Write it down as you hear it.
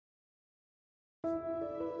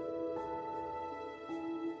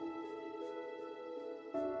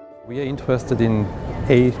We are interested in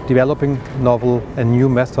developing novel and new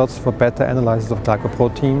methods for better analysis of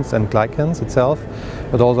glycoproteins and glycans itself,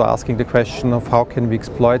 but also asking the question of how can we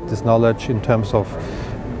exploit this knowledge in terms of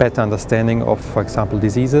better understanding of, for example,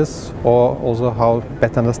 diseases, or also how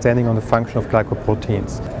better understanding on the function of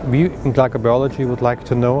glycoproteins. We in glycobiology would like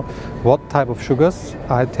to know what type of sugars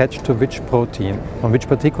are attached to which protein, on which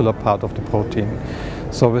particular part of the protein.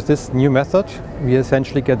 So with this new method, we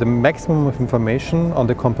essentially get the maximum of information on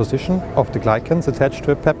the composition of the glycans attached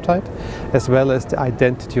to a peptide, as well as the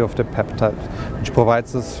identity of the peptide, which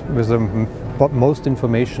provides us with the most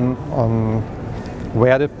information on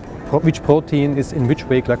which protein is in which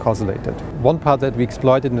way glycosylated. One part that we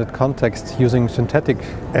exploited in that context using synthetic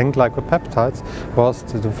N-glycopeptides was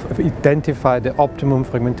to identify the optimum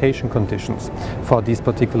fragmentation conditions for these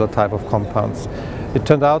particular type of compounds. It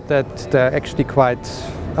turned out that they're actually quite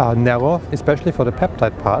narrow, especially for the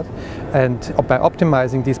peptide part, and by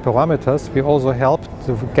optimizing these parameters we also helped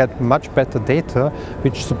to get much better data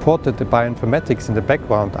which supported the bioinformatics in the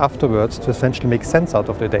background afterwards to essentially make sense out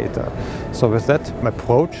of the data. So with that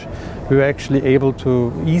approach we were actually able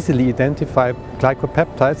to easily identify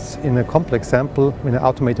glycopeptides in a complex sample in an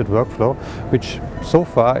automated workflow, which so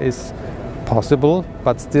far is possible,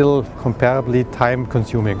 but still comparably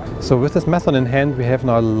time-consuming. So with this method in hand, we have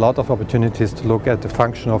now a lot of opportunities to look at the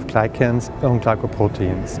function of glycans on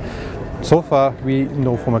glycoproteins. So far, we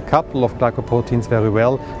know from a couple of glycoproteins very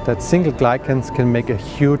well that single glycans can make a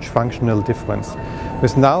huge functional difference.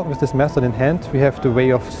 With this method in hand, we have the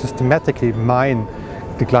way of systematically mine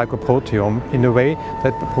the glycoproteome in a way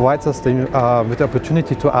that provides us with the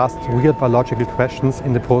opportunity to ask real biological questions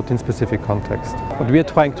in the protein-specific context. What we are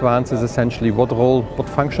trying to answer is essentially what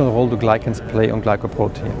functional role do glycans play on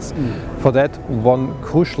glycoproteins. For that, one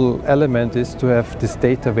crucial element is to have this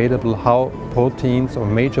data available how proteins or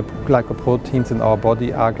major glycoproteins in our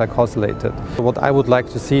body are glycosylated. What I would like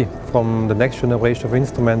to see from the next generation of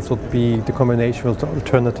instruments would be the combination with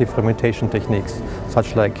alternative fermentation techniques,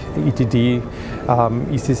 such like ETD,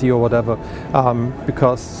 ECC or whatever,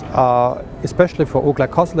 because especially for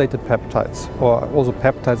glycosylated peptides, or also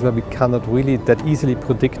peptides where we cannot really that easily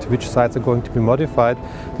predict which sites are going to be modified,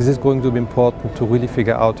 this is going to be important to really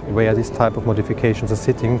figure out where these type of modifications are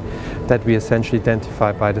sitting that we essentially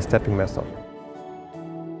identify by the stepping method.